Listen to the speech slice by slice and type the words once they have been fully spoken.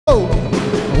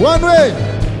One way.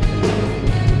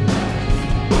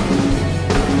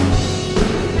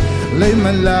 Lay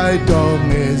my light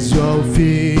down as your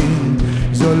feet.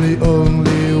 It's the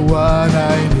only one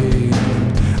I need.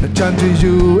 I turn to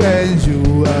you and you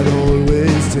are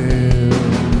always there.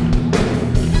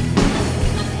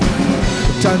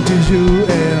 I turn to you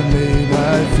and make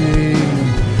my feel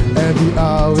every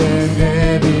hour and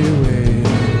every way.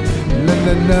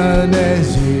 None as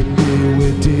you be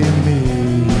within me.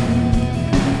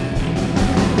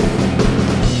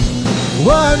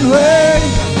 One way,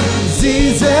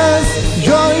 Jesus,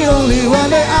 you're the only one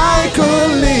that I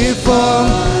could live for.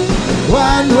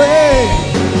 One way,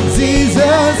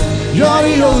 Jesus, you're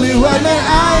the only one that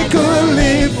I could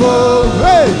live for.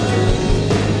 Hey!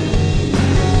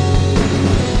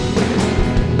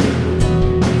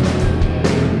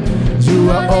 You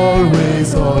are always,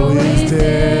 always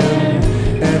there,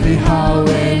 every how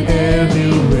and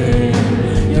everywhere.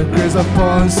 Your grace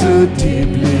upon so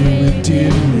deeply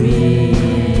within me.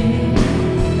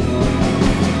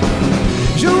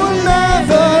 You will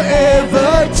never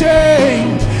ever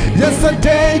change.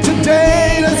 Yesterday,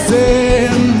 today, the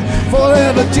same.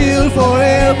 Forever till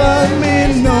forever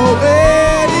means no end.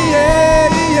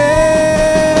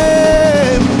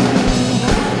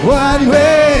 One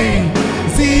way,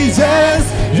 Jesus,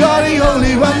 you're the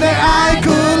only one that I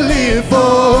could live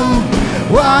for.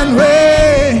 One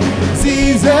way,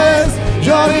 Jesus,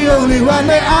 you're the only one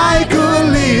that I could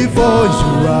live for.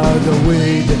 You are the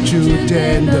way, the truth,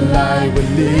 and the life. We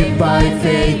live by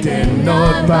faith and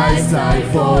not by sight.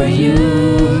 For you,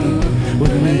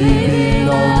 we're living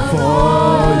on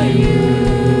for you.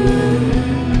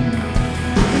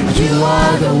 You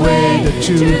are the way, the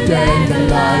truth, and the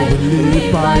life. We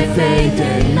live by faith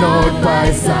and not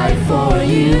by sight. For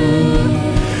you,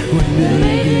 we're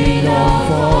living on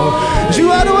for. You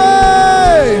are the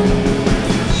way.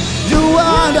 You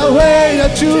are the way, the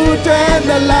truth, and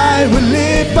the life. We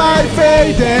live by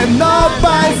faith and not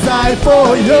by sight.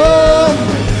 For you,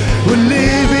 we're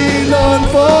living on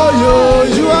for you.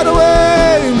 You are the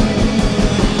way.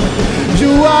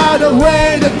 You are the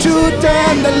way, the truth,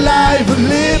 and the life. We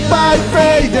live by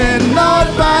faith and not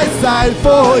by sight.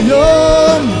 For you,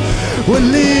 we're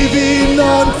living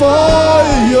on for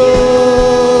you.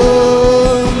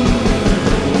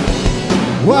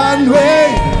 One way,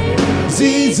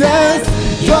 Jesus,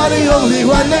 you're the only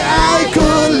one that I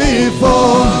could live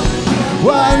for.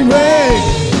 One way,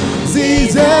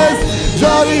 Jesus,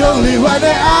 you're the only one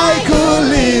that I could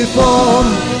live for.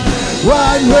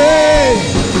 One way,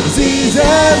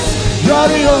 Jesus, you're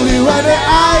the only one that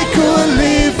I could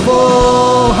live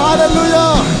for.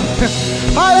 Hallelujah!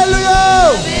 Hallelujah!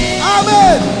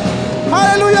 Amen!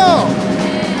 Hallelujah!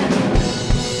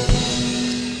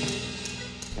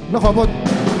 แล้วขอพูด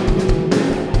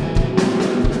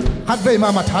ฮัดเวมา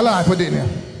มาท้าลายพอดีเนี่ย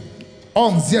อ่อ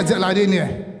งเสียเจลายดีเนี่ย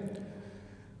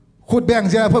ขุดแบ่ง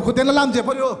เจเพื่อขุดเต้นละล้ำเจพ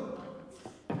อดี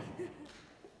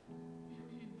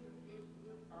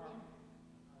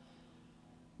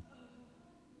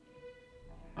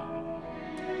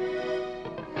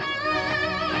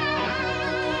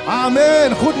อาเมน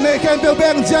ขุดในแคมเปญแบ่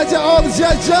งเจเจอ่องเจ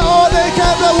เจโอในแค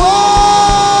มเปญว้า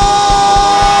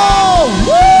ว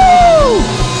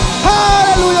ฮาเล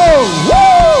ลูยา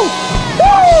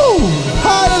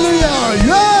Hallelujah!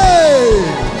 Yay!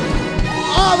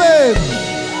 Amen!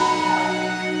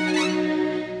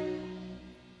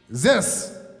 Yes!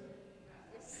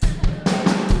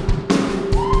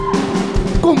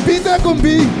 Compite,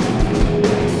 compite!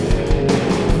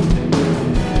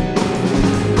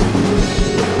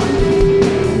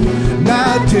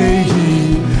 Natehi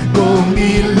kong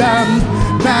ilam,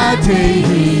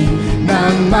 natehi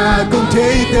nang magong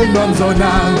tete nom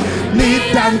zonang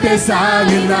nitang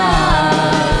tesangin na.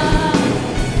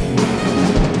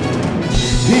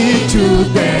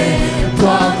 Hichute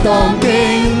tuak tong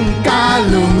king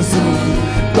kalungsung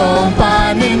tong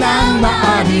paning nang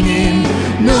maaningin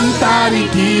nung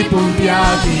tariki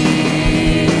pumpiagi.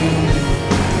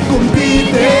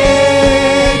 Kumpite,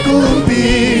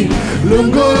 kumpi,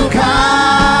 lunggul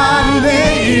kan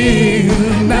leing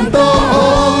nang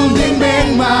toong ding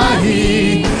beng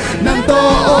mahi nang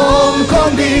toong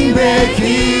kong ding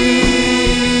beki.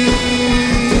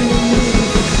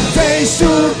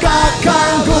 Suka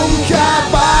kangkung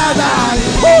kapanan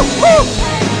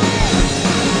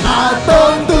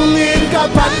Atong tungin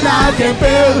kapat na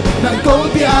kempel Nang kong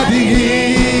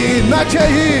piadihin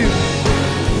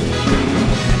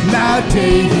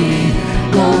Natehi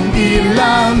kong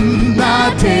ilam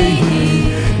Natehi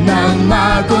nang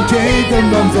magong kaitan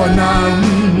Nong zonang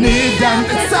nidang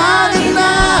kasangin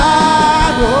na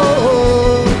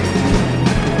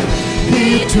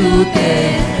Hitute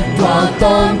Huwag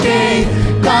tongking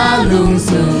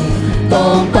kalungsong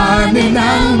Tong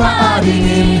paninang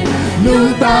maadinin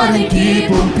Nung taring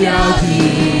kipong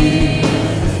piyagi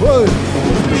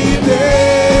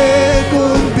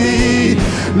Kumpi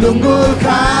lunggul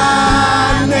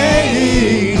kanei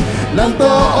Lang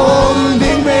toong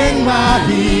ding beng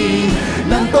mahi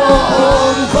Lang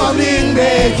toong kom ding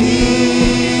beki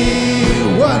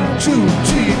 1, 2,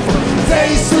 3, 4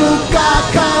 Zay suka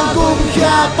kang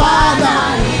kumkya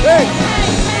panay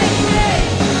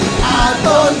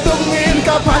Aton tungin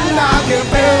kapan na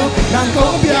kepel Nang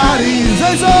kong piari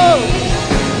Zay so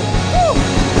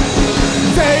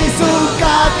Zay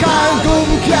suka kang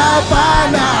kumkya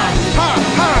panay Ha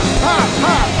ha ha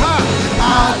ha ha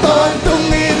Aton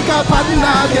tungin kapan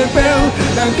na kepel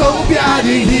Nang kong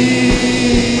piari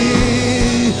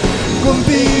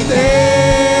Kumpite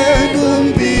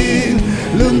kumpin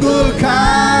lunggul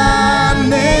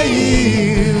kanei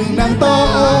Nang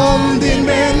toom din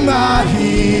beng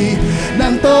mahi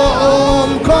Nang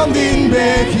toom kong din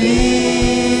beki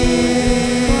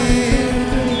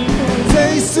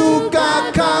Zay suka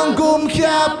kang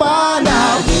kumkya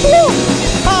panay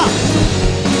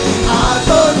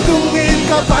Aton tungin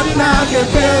kapan na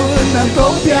kepel Nang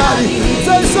kong piari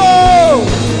Zay so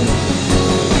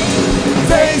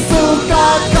Zay suka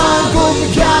kang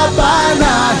kumkya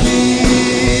panahin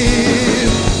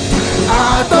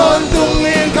Aton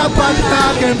tungin kapan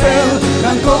na kepel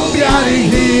Nang kong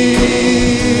piarihin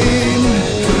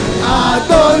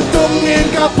Aton tungin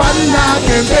kapan na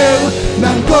kepel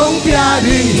Nang kong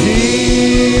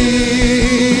piarihin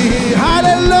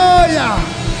Hallelujah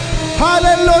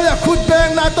Hallelujah คุณแบง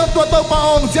นาต้นตัวต้องปะอ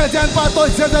งเจียนเจียนปะต้น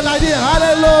เจียนเจียนไหนดิ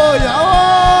Hallelujah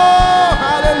Oh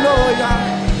Hallelujah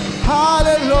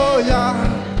Hallelujah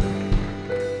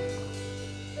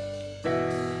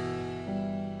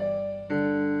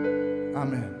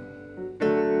Amen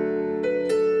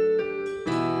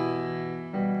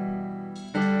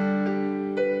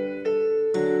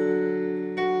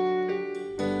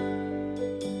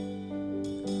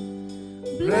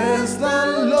Bless the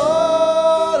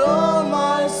Lord oh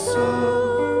my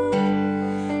soul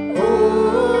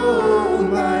Oh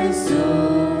my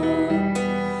soul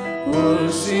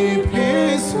Worship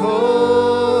His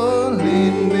holy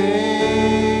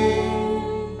name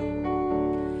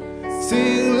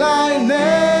Sing like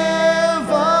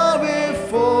never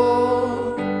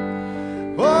before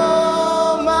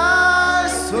Oh my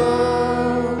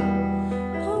soul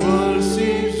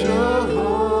Worship your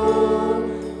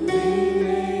holy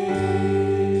name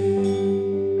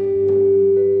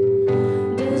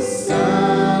The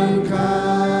sun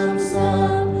comes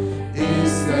up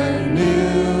It's a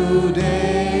new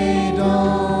day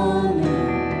dawning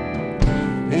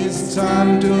It's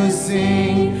time to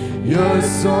sing your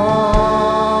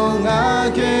song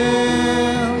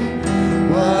again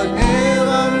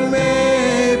Whatever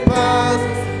may pass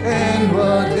And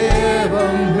whatever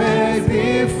may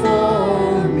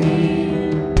befall me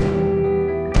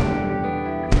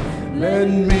Let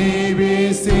me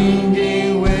be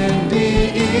singing when the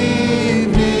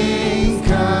evening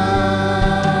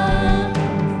comes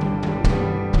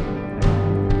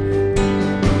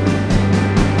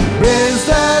Praise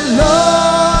the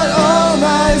Lord, oh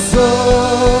my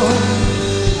soul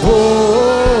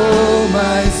Oh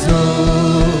my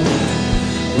soul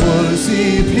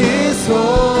Worship His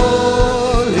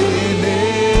holy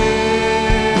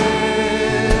name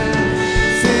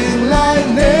Sing like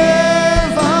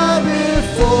never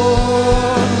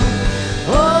before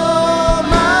Oh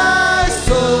my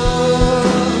soul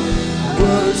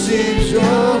Worship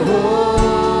your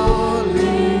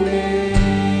holy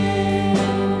name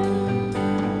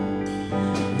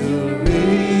You're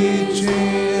rich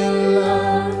in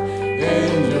love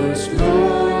and your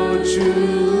slow to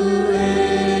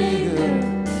anger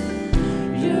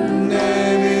Your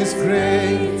name is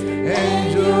great and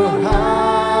your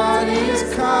heart is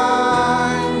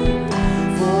kind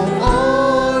For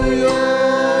all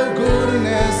your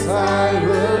goodness I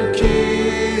will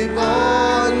keep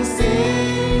on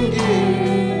singing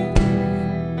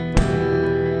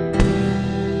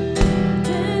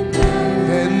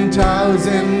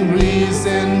 10,000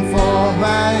 reasons for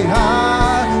my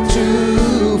heart to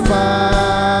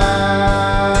find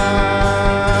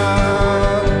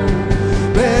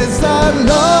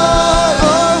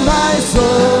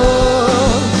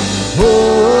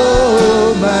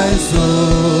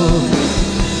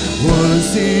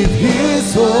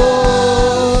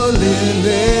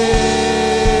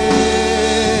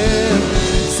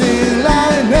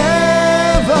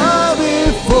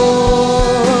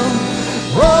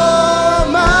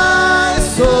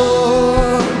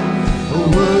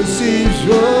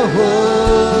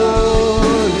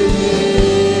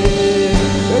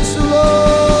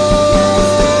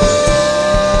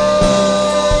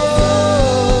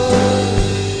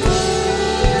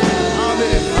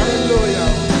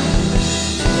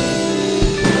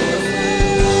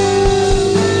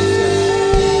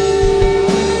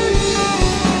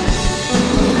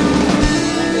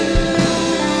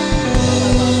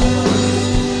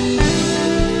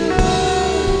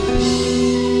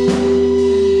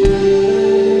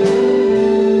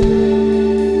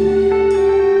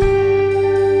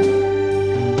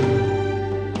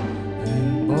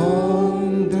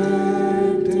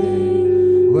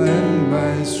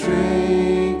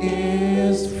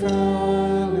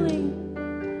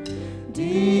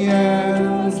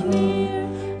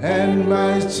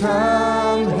my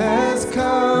time has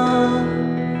come.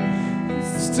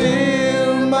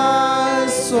 Still my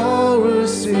soul will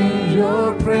sing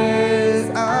your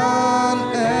praise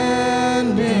unending.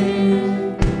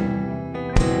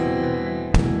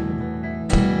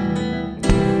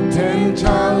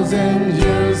 10,000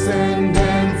 years and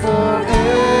then forevermore.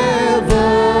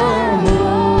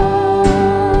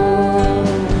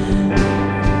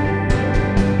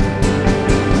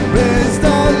 Praise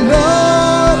the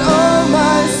Lord, oh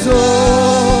my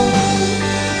soul,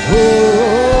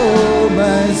 oh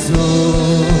my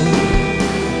soul.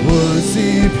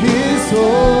 Worship His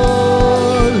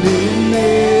holy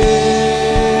name.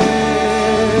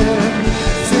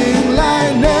 Sing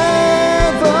like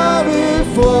never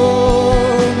before.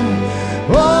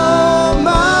 Oh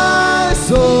my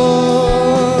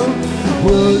soul,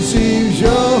 worship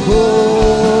your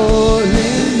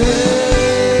holy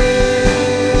name.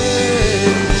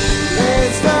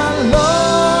 Praise the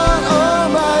Lord, oh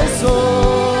my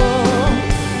soul,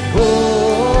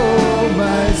 oh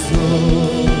my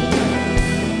soul.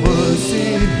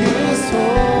 Worship His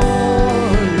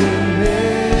holy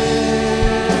name.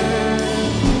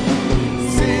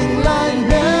 Sing like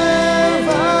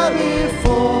never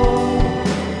before.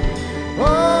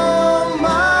 Oh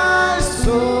my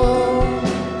soul,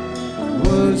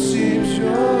 worship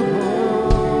your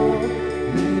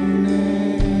holy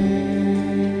name.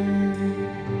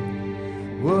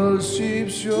 Worship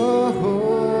your holy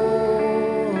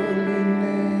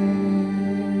name.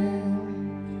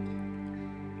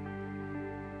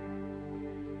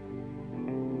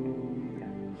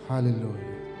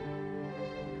 Hallelujah.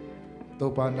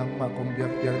 Topa nang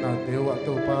makumbiyak-biyak na tewa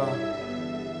topa.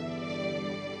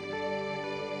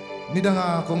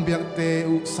 Nidanga kumbiyak te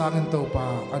sangin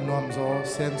topa anuam zo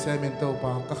sem-semin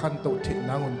topa kakanto tit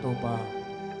nangun topa.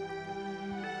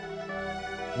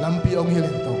 Lampi ong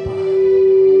hilin topa.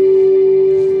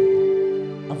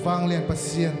 Avang lian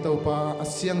pasien topa,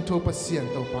 asyang to pasien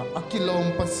topa,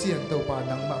 akilom pasien topa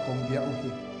nang makumbiyak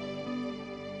uhi.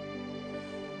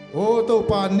 Oh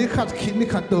topa nikhat khit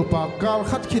nikhat topa kal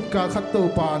khat khit kal khat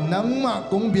topa nang ma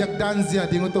kong biak dan zia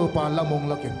ding topa lamong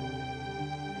lakin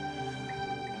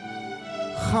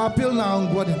khapil na ang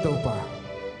gwan topa.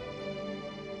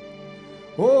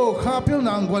 Oh khapil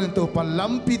na ang gwan topa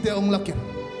lampi te ong lakin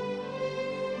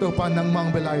topa nang mang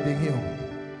belai ding hiyo.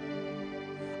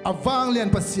 Avang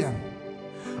lian pasian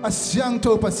asyang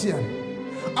to pasian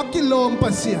akilom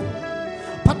pasian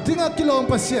patinga kilom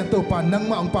pasien topa nang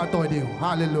maang patoy dio.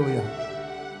 Hallelujah.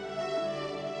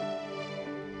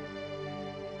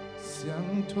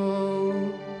 Siang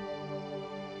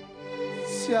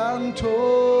to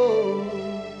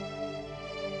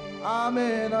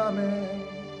amen amen.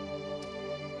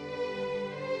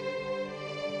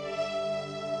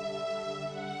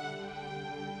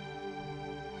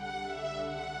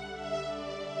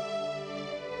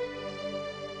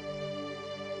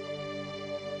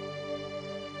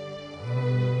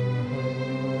 Hallelujah.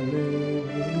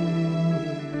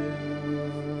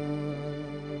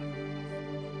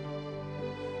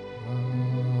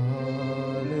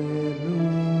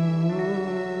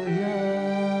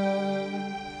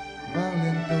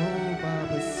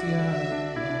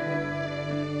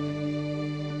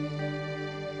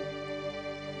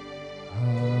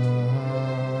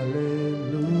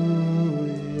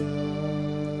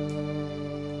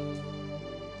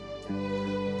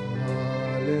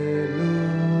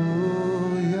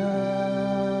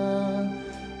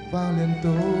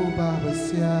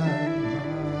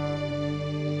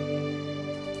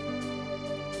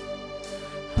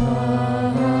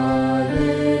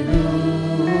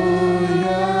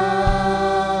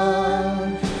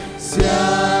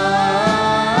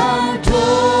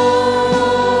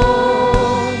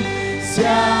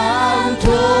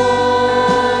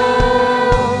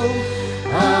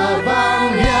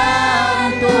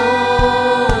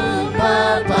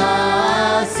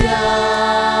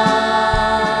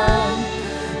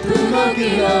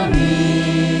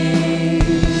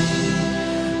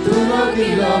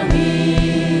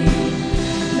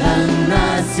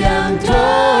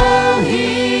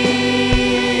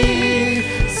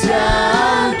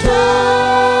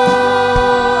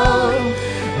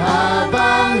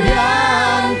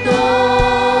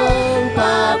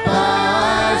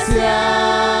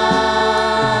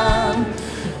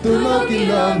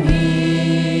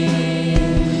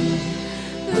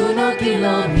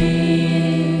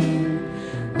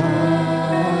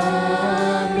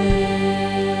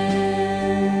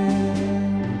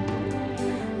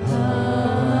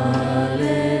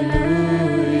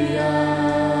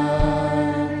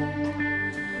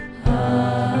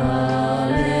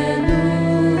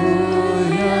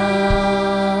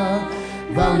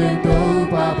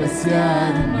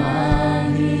 sian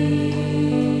mangi.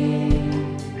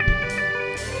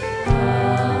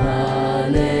 Hallelujah,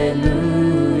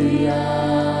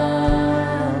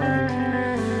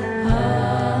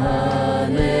 Hallelujah,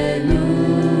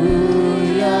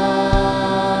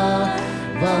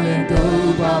 vang lên tấu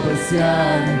bao bài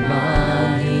sian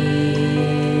mangi.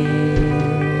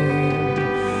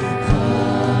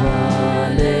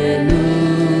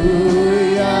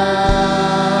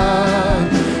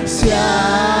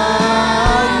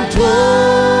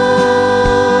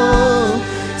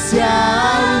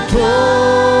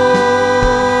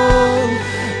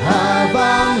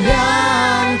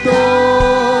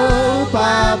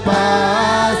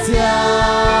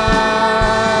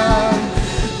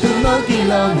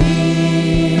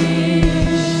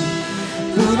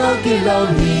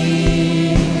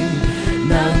 Elohim,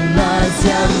 nang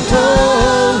nasyang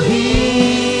tohi,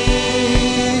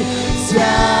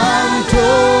 siyang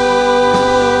to,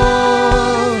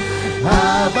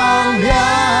 habang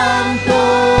yanto,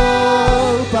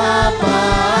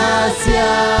 papasyan,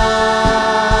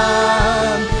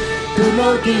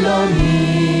 tunog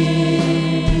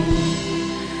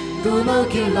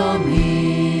Elohim,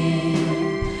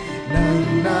 nang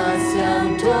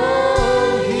nasyang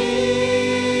tohi.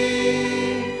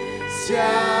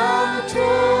 Siang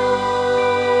to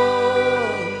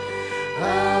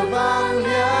habang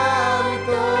yanto'y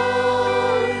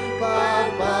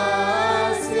papasyan.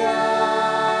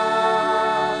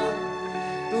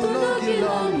 Tunog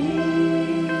Elohim,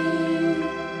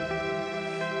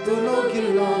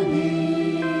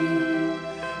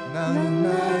 nang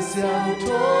nasyang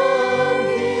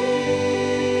tohi.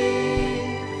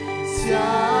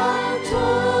 Siang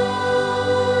to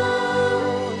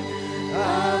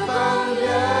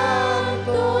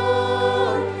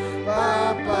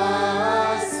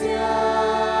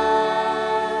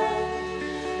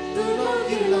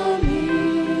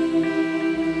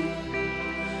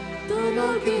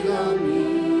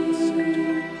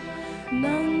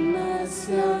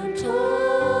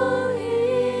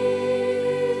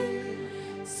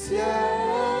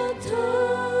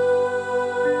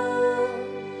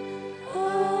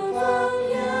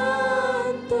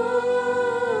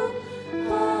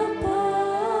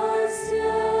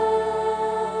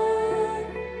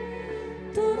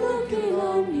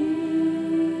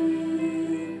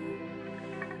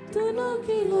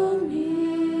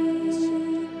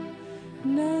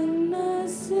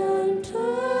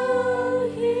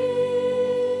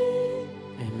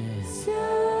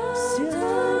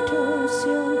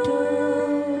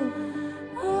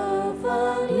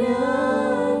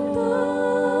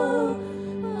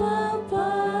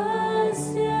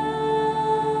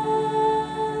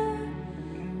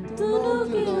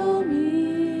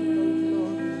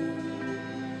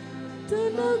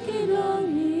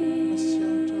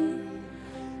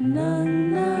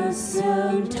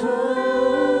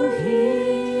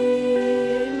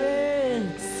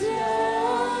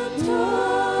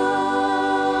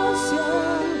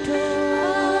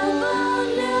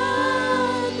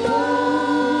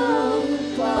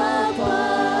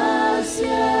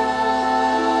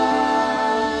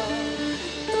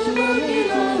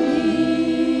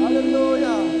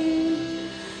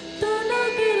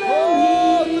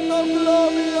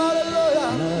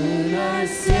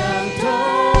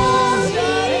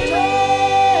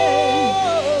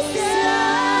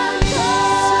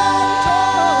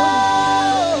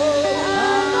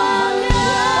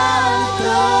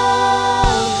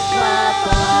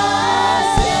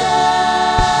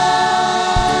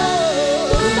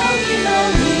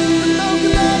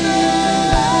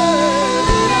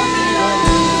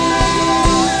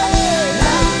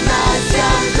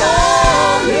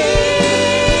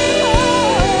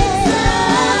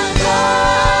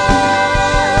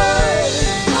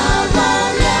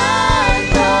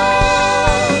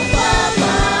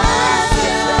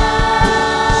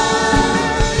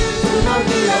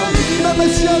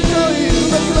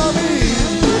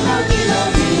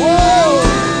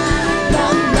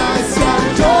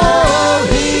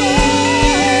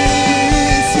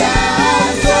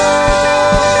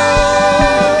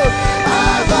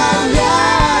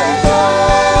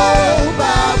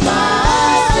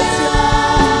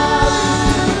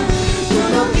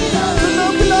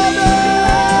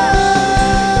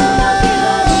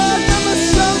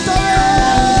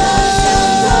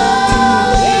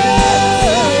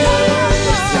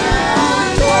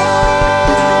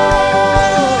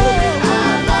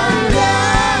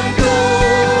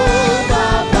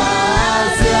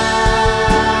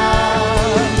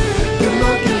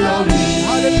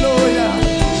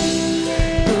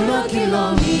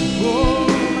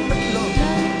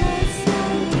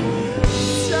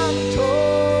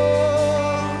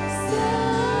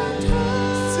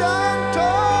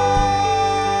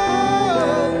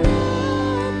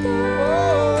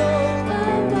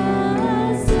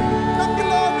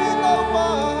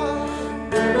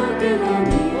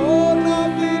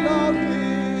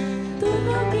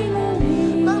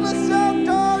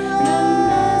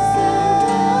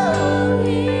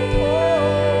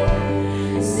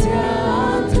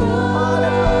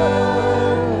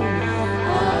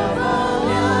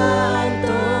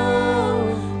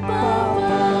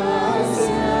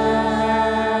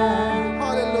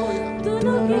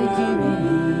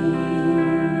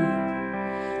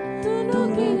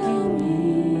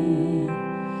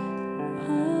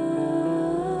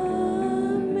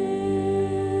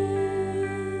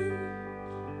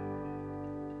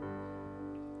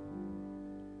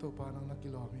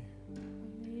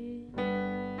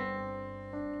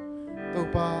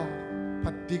pa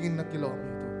patingin na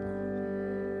kilometro pa.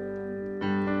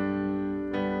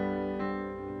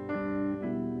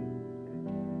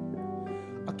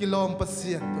 Kilom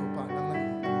pasien to pa nang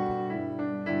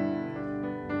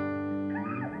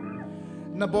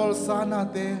na bolsa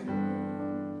natin,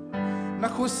 na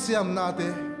kusyam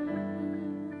natin,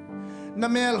 na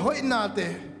melhoy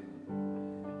natin,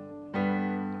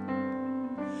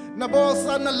 na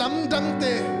bolsa na lamdang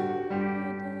te,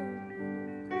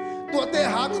 tuwate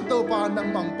hangin to pa nang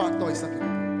mangpatoy sa kita.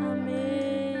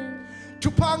 Amen.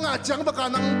 Chupa nga diyang baka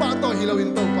nang patoy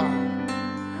hilawin to pa.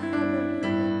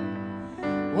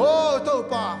 Oh, to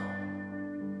pa.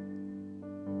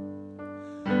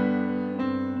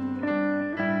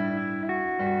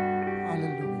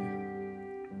 Hallelujah.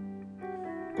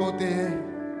 Kote,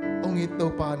 ongit to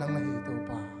pa nang nahito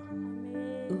pa.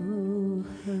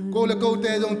 Kole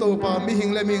kote dong to pa,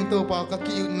 mihing leming to pa,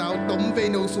 kakiyut nao tom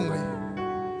ve no sungay.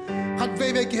 Hat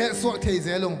ve ve kihe suak te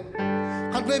zelong.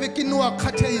 Hat ve ve kinua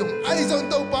kate yung. Ay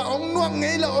zong to pa, ong nuang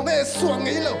ngay lo, ong he suang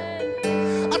ngay lo.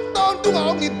 Tu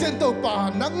mau ngiten to pa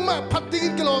nang ma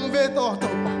patingin kilong ve to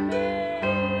pa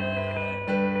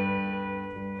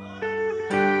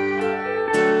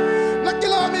nak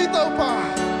kilomi to pa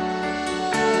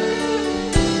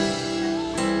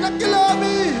nak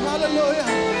kilomi hallelujah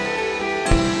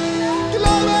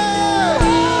kilomi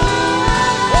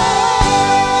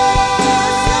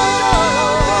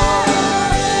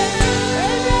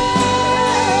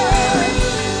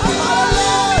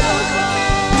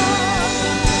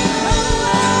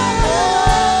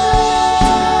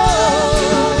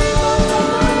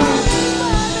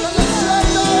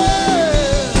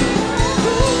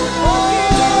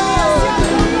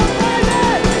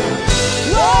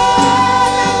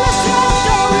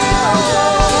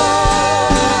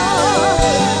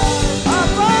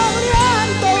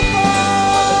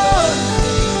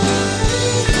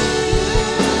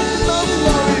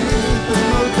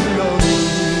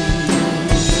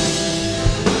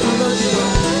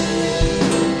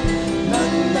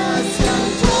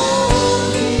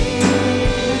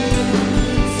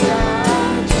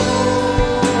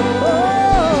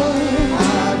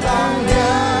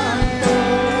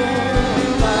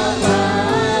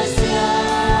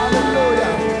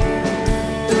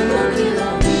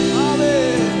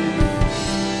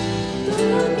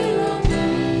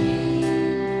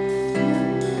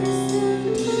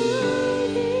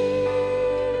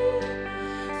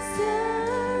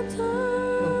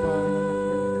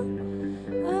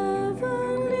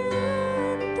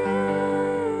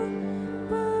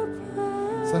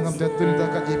Sangam jatuh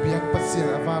dah kaki pihak pasien,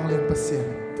 avang lian pasien.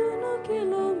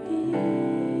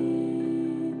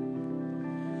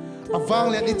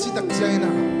 Avang lian ichi tak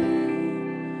jaina.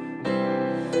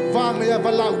 Vang lian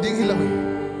balau ding hilau.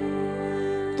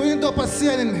 Tu yang tu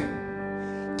pasien ini.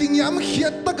 Kinyam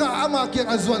khiat taka ama kian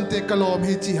azuan te kalom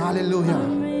hici. Hallelujah.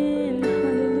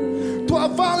 Tu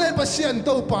avang lian pasien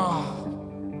tu pa.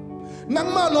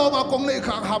 Nang malom akong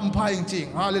lekang hampai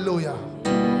jing. Hallelujah.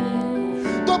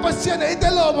 Tu pasien itu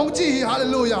lo mongci,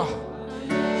 haleluya.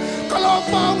 Kalau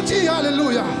mongci,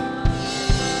 haleluya.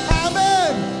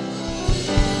 Amen.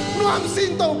 Nuam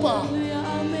sin tau pa,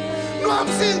 nuam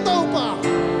sin tau pa,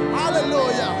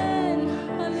 haleluya.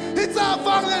 Kita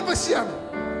fangen pasien.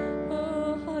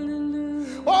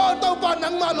 Oh tau pa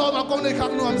nang malom akong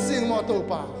nekang nuam sin mo tau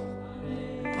pa,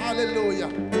 haleluya.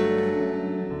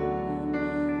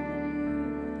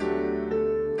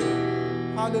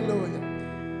 Haleluya.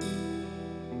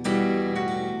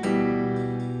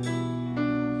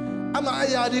 Ama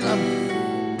ayadin am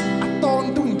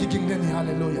aton tung giging deni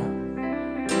haleluya.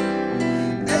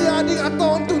 Ayadin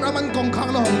aton tung aman kong kang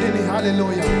lahong deni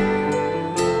haleluya.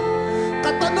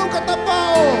 Katanu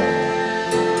katapao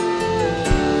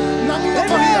nang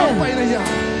napahiyam pa inayam.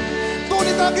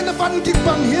 Tuni nakin na panggig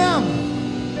banghiyam.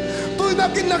 Tuni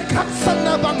nakin na kaksan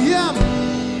na banghiyam.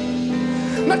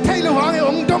 Natay luhangi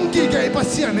ong donggi kay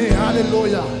pasyan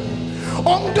haleluya.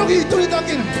 Ong dongi tuni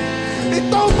nakin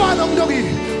itaw pa ng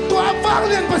dongi. Tua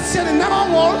vanglen pasien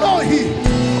nangongolohi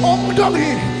ong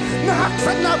donghi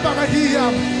nahaksan na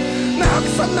bangahiyam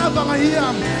nahaksan na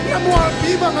bangahiyam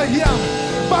namualpi bangahiyam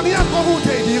bangyang kong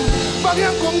utaydim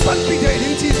bangyang kong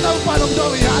panpitaydim citaw pa ng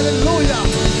donghi haleluya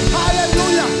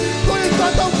haleluya kung ito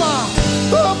taw pa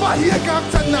taw pa hiyay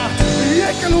kaksan na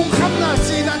hiyay kalungkam na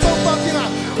sina taw pa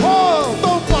kina oh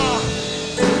taw pa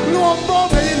lombol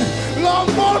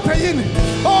payin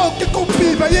oh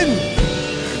kikumpi payin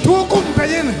Tukum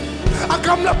payin,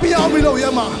 agam na piyaw mi lo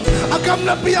yama, agam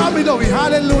na piyaw mi lo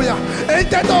hallelujah.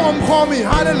 Ite to omkomi,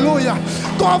 hallelujah.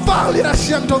 To avali na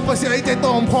siyang to pasi, ite to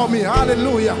omkomi,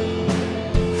 hallelujah.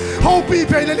 Hopi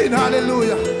payin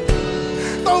hallelujah.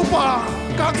 tàu pa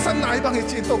các san nai bang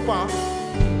chi tàu pa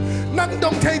nang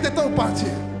dong thei de tàu pa chi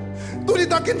tu đi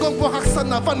takin kong po các san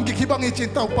na van gi bang chi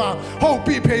tàu pa ho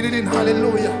pi pei lin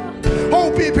hallelujah ho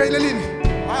pi pei lin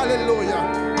hallelujah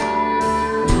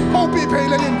ho pi pei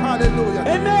lin hallelujah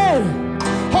amen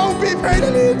ho pi pei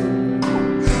lin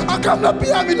akam na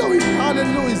pia mi lowi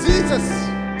hallelujah Jesus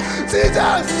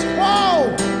Jesus wow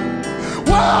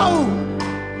wow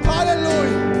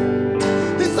hallelujah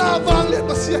isa vang liat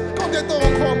pasia kau dia tu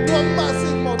orang kau dua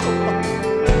masin motor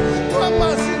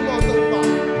pa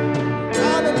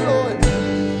hallelujah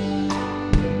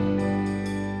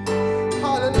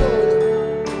hallelujah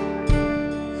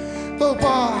tu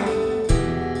pa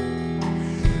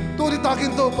tu di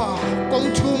takin tu pa kong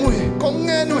cumui kong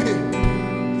ngenui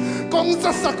kong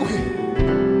sasakui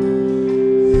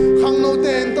khang nô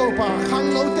tên tu pa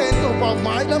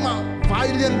mai lama vai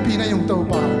lian pi na yung tu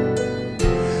pa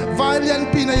vai lian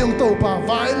pi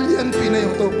na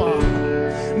yung to pa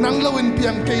nang lawin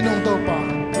piang kay nung to pa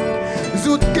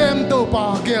zut kem to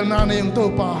pa gel na na yung to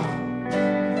pa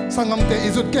sangam te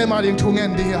izut kem aling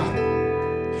chungen dia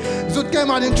zut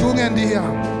kem aling chungen dia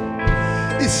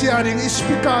isyaring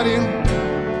ispikaring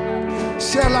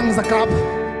siya lang zakap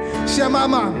siya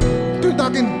mama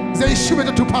tutakin zay shumet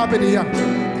to pa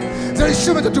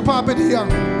pe dia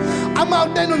amaw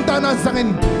denun tanan sangin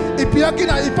ipiakin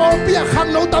na ipopia khang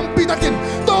no tampi takin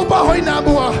to ba hoy na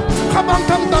buwa khabang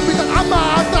tham tampi tak ama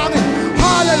atangin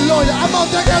hallelujah amaw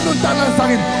te enun tanan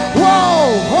sangin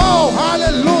wow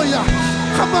hallelujah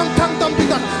khabang tham tampi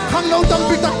tak khang no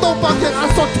tampi tak to ba ke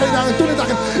asot thai na tu ni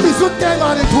takin isut ke ma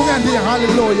ni thungan di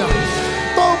hallelujah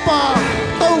to pa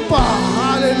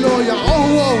hallelujah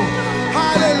oh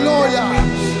hallelujah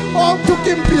om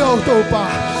tukim pio to pa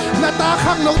nata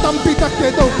khang no tampi tak te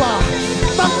to pa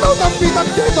tang no tampi tak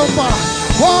te to pa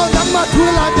ho nang ma thu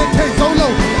la de thei zo lo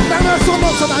nang ma so no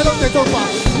sa nai lo te to pa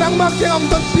nang ma ke am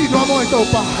tan pi no mo to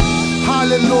pa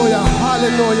hallelujah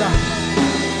hallelujah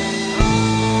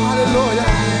hallelujah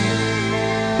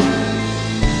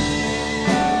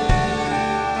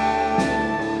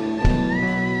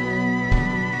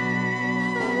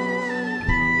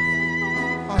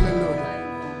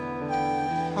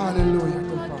hallelujah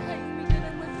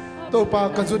to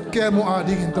pa kazut ke mo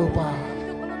ading to pa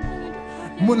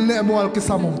mun le mo al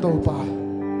kisamong to pa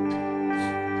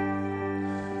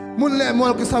mun le mo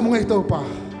al kisamong to pa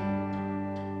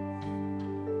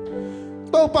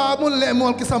mun le mo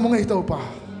al kisamong to pa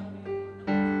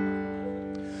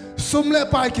sum le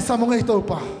pa kisamong to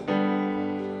pa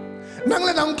nang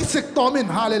le nang kisik tomin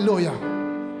hallelujah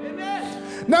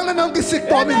nang le nang kisik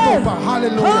tomin to pa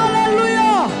hallelujah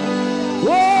hallelujah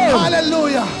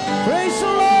hallelujah praise the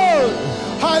Lord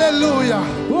hallelujah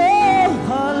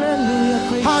hallelujah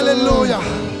hallelujah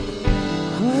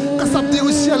kasap di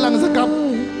usia lang zakap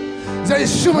zai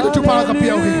shuma tu pa ka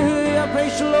piau hi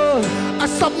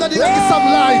asap na di ka kisam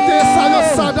lai te sayo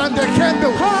sadan de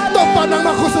kendo to pa nang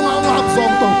makusung ang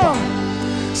absong to pa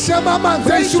siya mama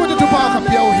zai shuma tu pa ka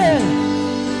piau hi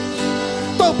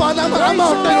to pa nang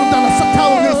amaw tayo dala sa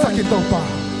tao ng sakit to pa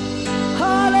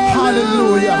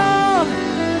hallelujah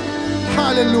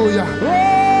hallelujah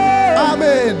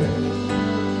amen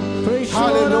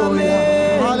hallelujah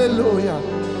hallelujah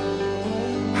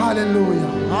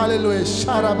hallelujah hallelujah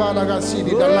sharabala ga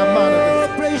sidi dalamana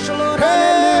praise the Lord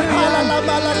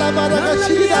hallelujah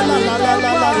sidi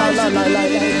dalalala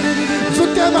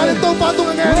sutte mare to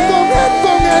patung ngen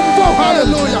go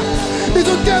hallelujah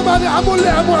sutte mare amule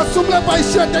amura sumle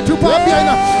paisya te tupa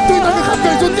biaina tu ta ka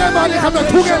khabe sutte mare khabe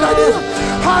thuge la dia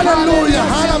hallelujah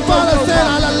hallelujah se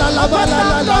la la la la la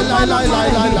la la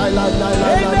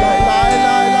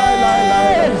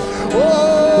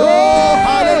oh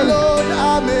hallelujah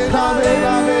amen amen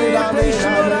amen amen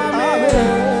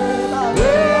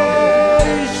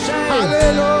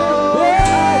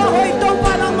hallelujah hoy to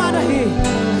pa nang manahi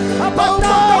apa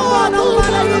to pa nang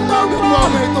manahi to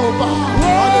pa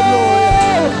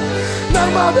hallelujah nang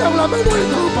mabel la may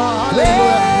to pa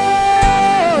hallelujah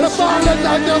nabalan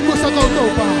natin ang gusto ko to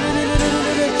pa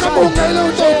kamu ngay lâu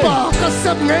to pa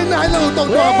kasap ngay nai lâu to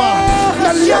pa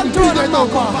nalian tu ngay to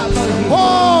pa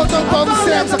oh to pa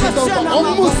xem sakit to pa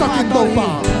omu sakit to pa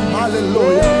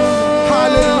hallelujah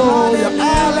hallelujah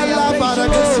alala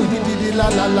baraka sidi di la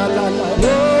la la la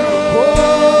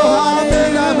oh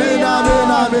amen amen amen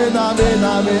amen amen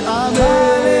amen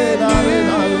amen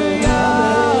amen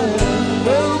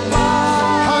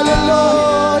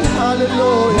hallelujah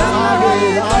hallelujah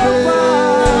amen amen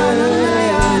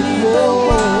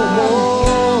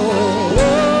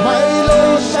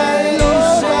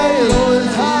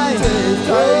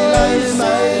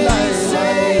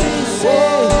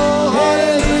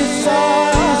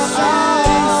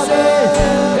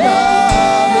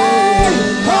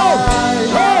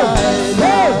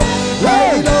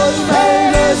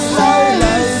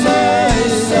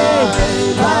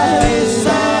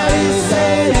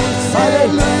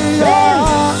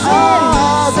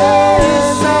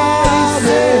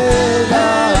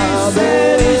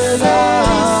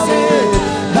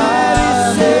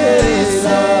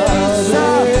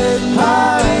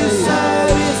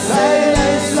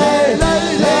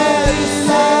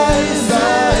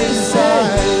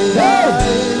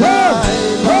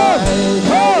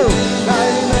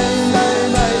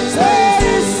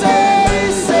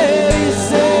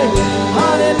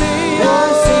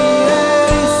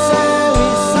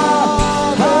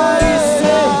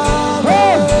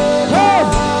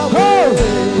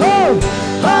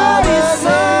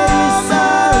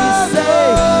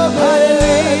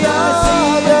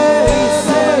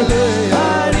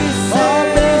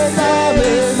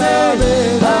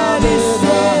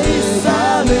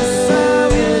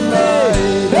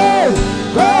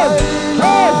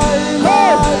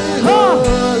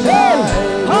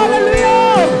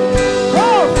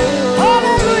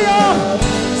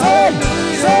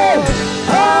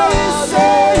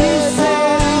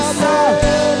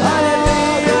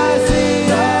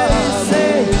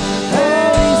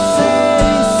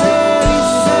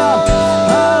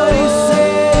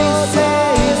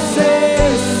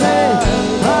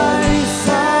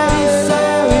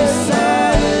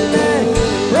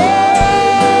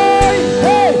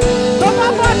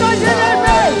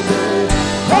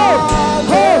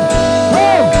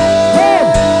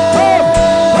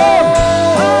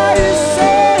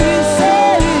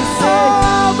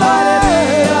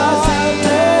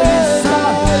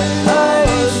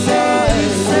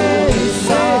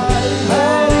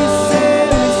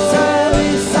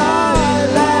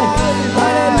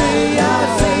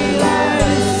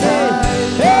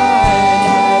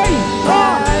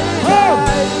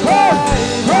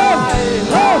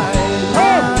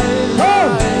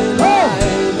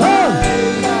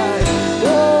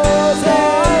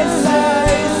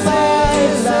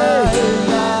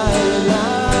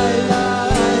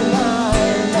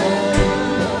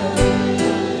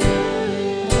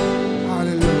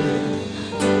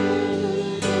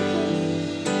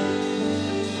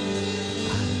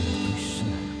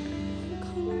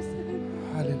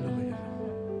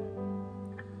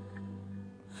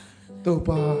to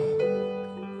pa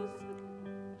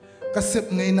kasip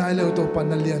ngay na ilaw to pa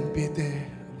nalian pite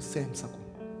sem sa ko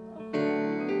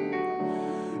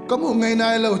kamu ngay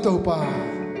na ilaw to pa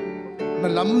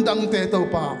nalamdang te to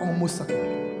pa ang musak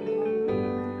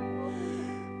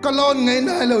kalon ngay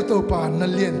na ilaw to pa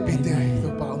nalian pite to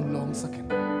pa ang long sakit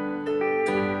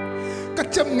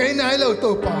kacap ngay na ilaw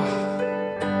to pa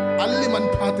aliman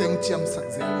pate ang siyam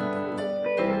sakzelin to pa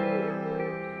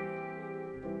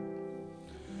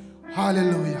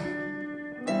hallelujah.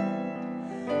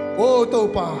 Oh, to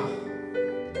pa.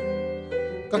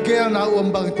 Kagaya na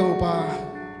uambang to pa.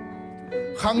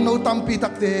 Hang no tampi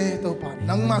takte to pa.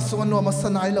 Nang masuan no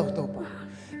masanay law to pa.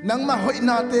 Nang mahoy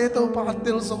nate to pa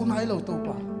atil so kunay law to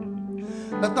pa.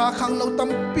 Natakang no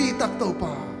tampi tak to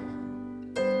pa.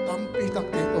 Tampi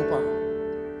takte to pa.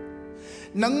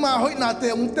 Nang mahoy nate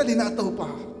ang talina to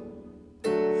pa.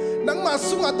 Nang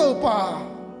masunga to pa.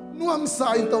 Nuam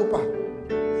sain to pa.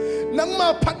 Nang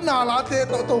mapat na late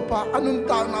to pa, anong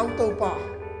tanaw to pa.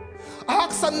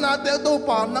 Ahaksan natin to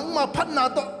pa, nang mapat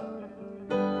na to.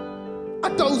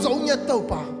 At daw zaw niya to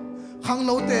pa. Hang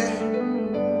no te,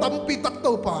 tampitak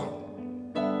to pa.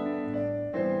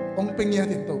 Ong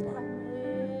pingyatin to pa.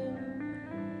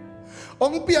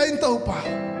 Ong piyain to pa.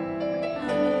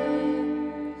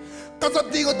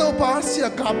 Kasati ko to pa, siya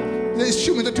kap, jay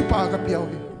sumita tupa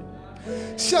kapiyawi.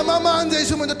 Siya mamaan jay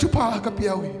sumita tupa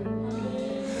kapiyawi.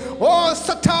 Oh,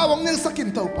 sa tawang ng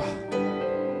sakin to pa.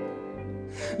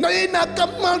 Na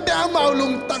inakamal de amaw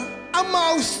lungtang,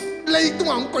 amaw lay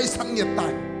tuwang ko isang yatan.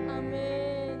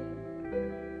 Amen.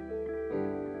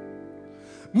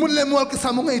 Mula mo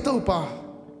kisamo nga ito pa.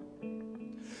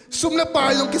 Sumla pa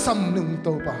yung kisam nung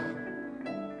to pa.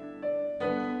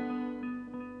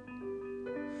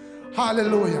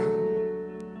 Hallelujah.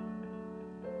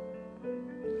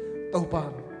 To pa,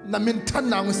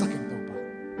 namintan na ang sakin to.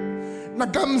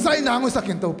 Nagamzay na ako sa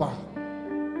kinto pa.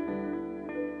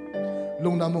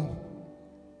 Lung na mo.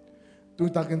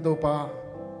 Tuta kinto pa.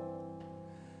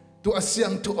 Tu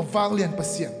asyang tu avalian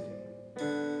pasyang.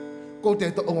 Ko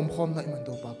teto omom na iman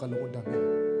to pa kalungod namin.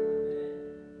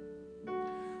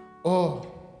 Oh.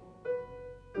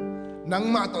 Nang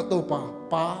mata to pa.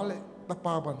 Pale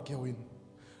tapaban kiyoin.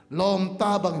 Lom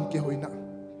tabang kiyoin na.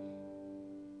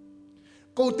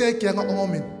 Ko te kaya nga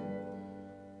omomin.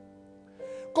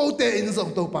 Kau te in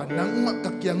zong to pa nang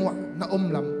makakyang wa na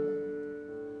omlam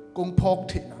kung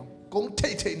pok te na kung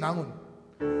te te nangun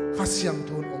hasyang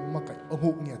ton ong makay ong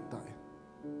huk niya tayo.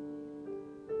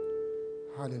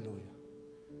 Hallelujah.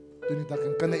 Tunita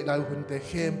kang kanay layo hunte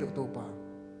hem to pa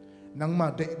nang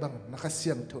madai bang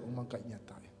nakasyang ton ong makay niya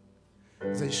tayo.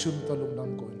 Zay shun talong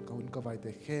nang koin kahun kaway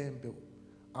te hem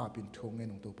apin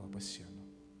tungen ong to pa pasyan.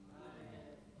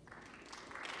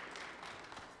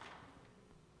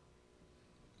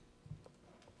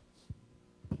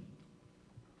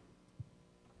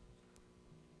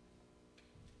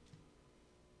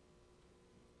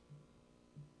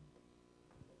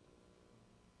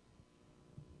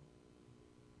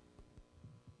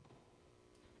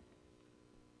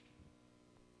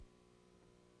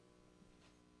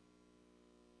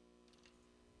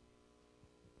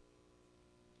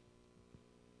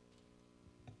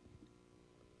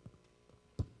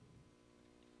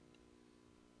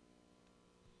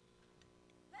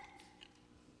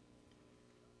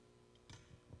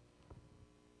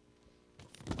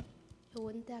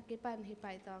 Huwag takipan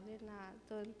hipay tawagin na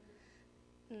ton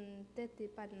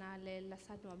tetipan na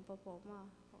lelasan wampo po ma.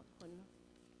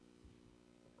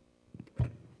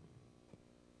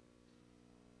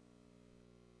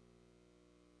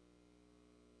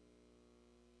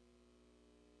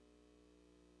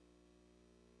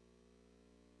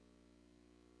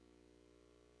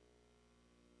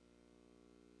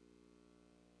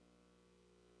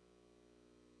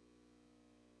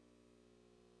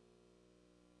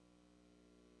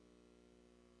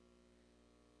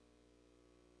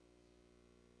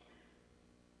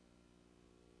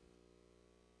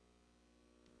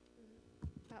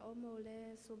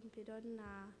 Mole sumpidon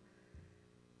na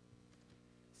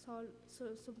sol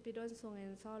sumpidon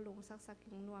sungen solung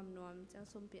saking nuam jang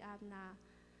sumpi am na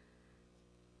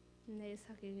ne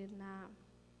saking na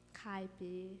khai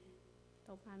pi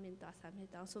tong amin to asam he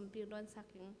tong sumpidon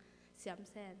saking siam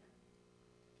sen.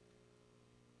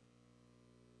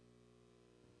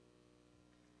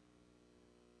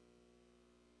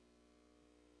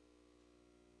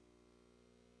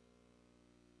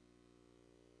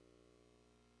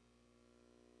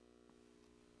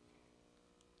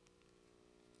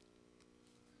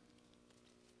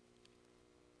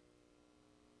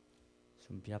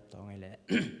 Sumpiap tong ele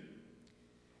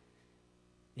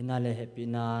inale happy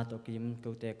na to kim ko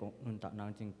te ko nun ta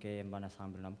nang jing ke bana sang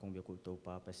bil nam kong bi ku to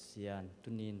pa pasian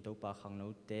tunin to pa khang no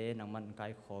te nang man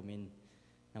kai khomin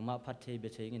nang ma phat thei be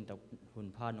thei ngin ta hun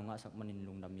pha nonga sak manin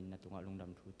lungdam min na tunga lungdam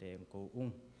thu te ko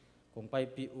kong pai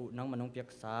pi u nang manong piak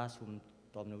sa sum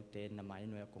tom no te na mai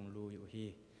no kong lu yu hi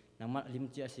nang ma lim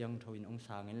chi asiang thoin ong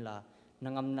sangin la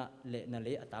nangam na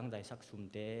le atang dai sak sum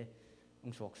te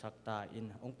ong sok sak ta in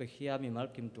ong pe khia mi mal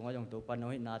kim tunga jong to pa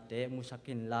noi na te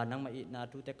musakin la nang ma i na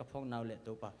tu te ka phong naw le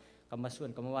to pa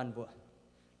kamasuan kamawan bo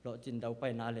lo chin dau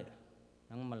pai na le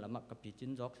nang malama ka pi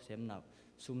chin jok sem naw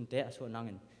sum te so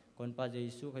nangin kon pa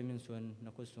jesu khai min suan na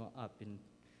ko so a pin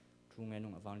thu nge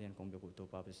nong awang lian kong be ku to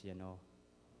pa pa siano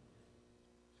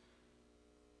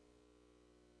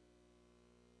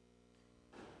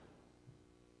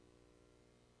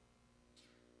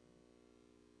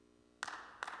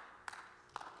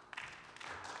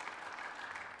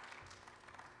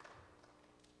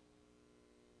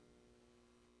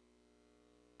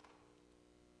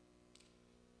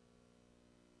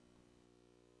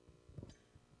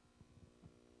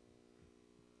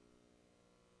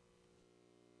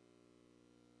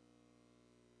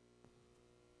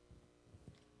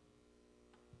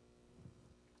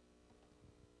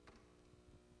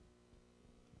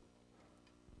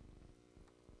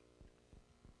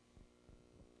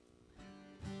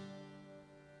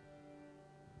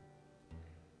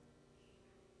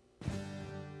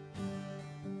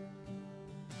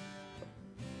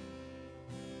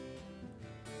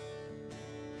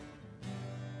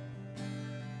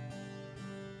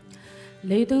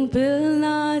Lấy tung pil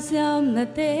na siam na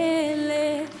tele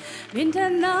min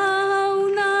than nao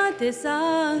na te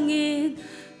sangin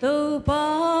to pa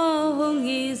hong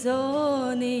i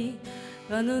zoni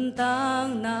kanun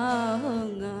tang na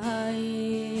ngai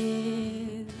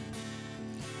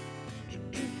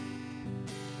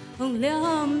hong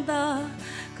liam ta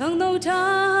khang đâu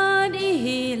cha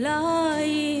đi lại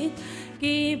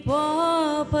ki po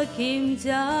pa kim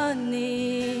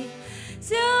jani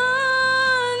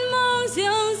xian mong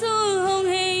xiang su hong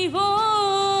hei vô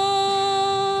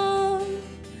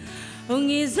hong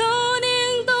i zo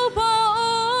ning tàu pa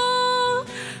o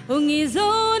hong i zo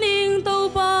ning tàu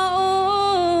pa o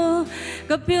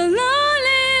kapil na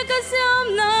le ka siam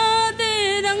na te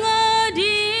dang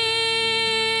adi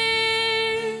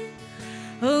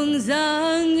hong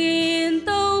giang in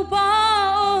tàu pa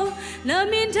o na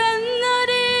min than na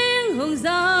ding hong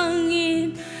giang in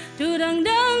tu dang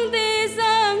dang te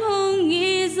sang hong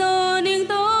i zo ning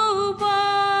tàu pa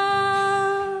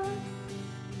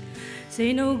say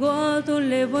no go tu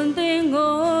le bon te ngo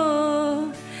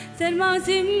sen mang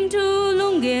sim tu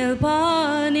lung gel pa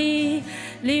ni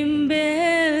lim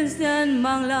bel san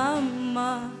mang lam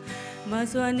ma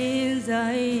suan in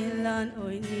zai lan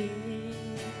oi ni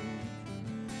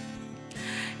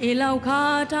ilau kha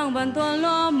thang ban tuan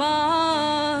lo ma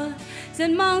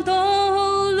sen mang to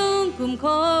lung kum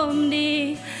khom đi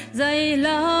dây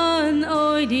lan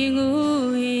ôi đi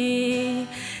ngui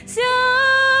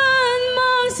xian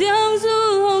mang xiang du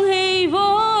hong hei vô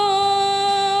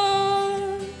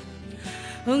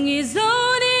hong i zo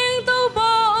ning tàu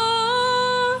pa o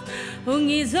hong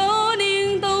i zo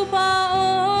ning tàu pa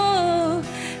o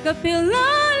kapil la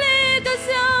le ka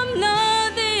siam na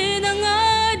te nang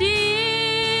adi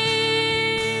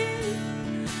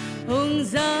hong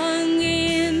giang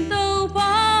in tàu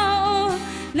pa o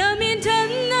na min than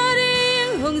na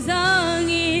ding hong giang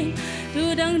in tu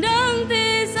dang dang te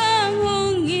sang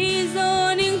hong i zo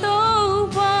ning tàu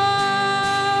pa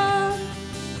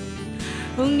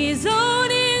hong i zo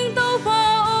ning tàu pa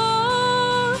o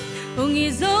hong i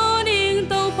zo ning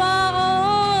tàu pa o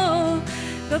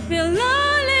kapil la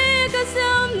le ka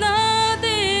siam na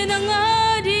te nang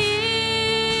adi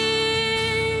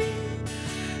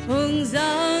hong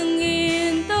giang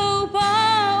in tàu pa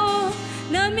o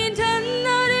na min than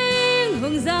na ding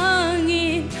hong giang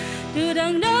in tu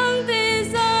dang dang te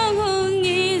sang hong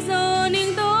i zo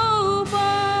ning tàu pa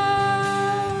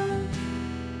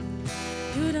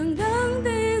tu dang dang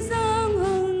te sang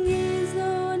hong i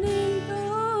zo ning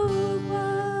tàu pa.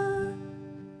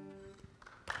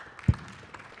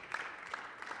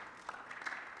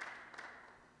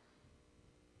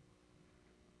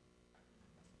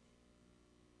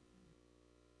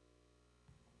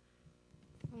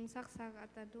 Ông sắc sắc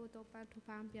at du to pa thu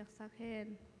phang piak sắc hen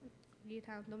gi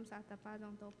thang dom sa ta pa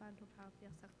dong to pa thu phang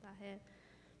piak sắc ta hen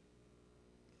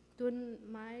tun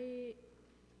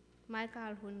mai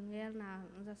kal hun ngel na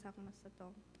za sak ma sa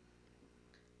tong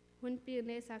hun pi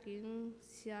ne saking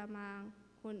sia mang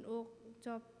hun ok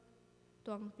job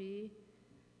tong pi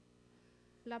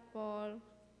la Paul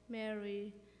Mary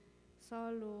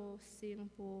Solo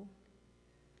Singapore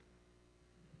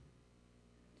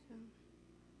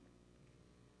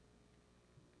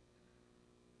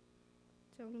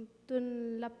trong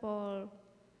tuần là bol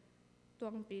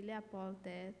tuang pi le bol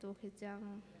te tu khi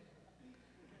chang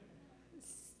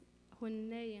hun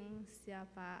ne yang sia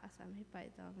pa asam hi pai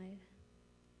ta ngai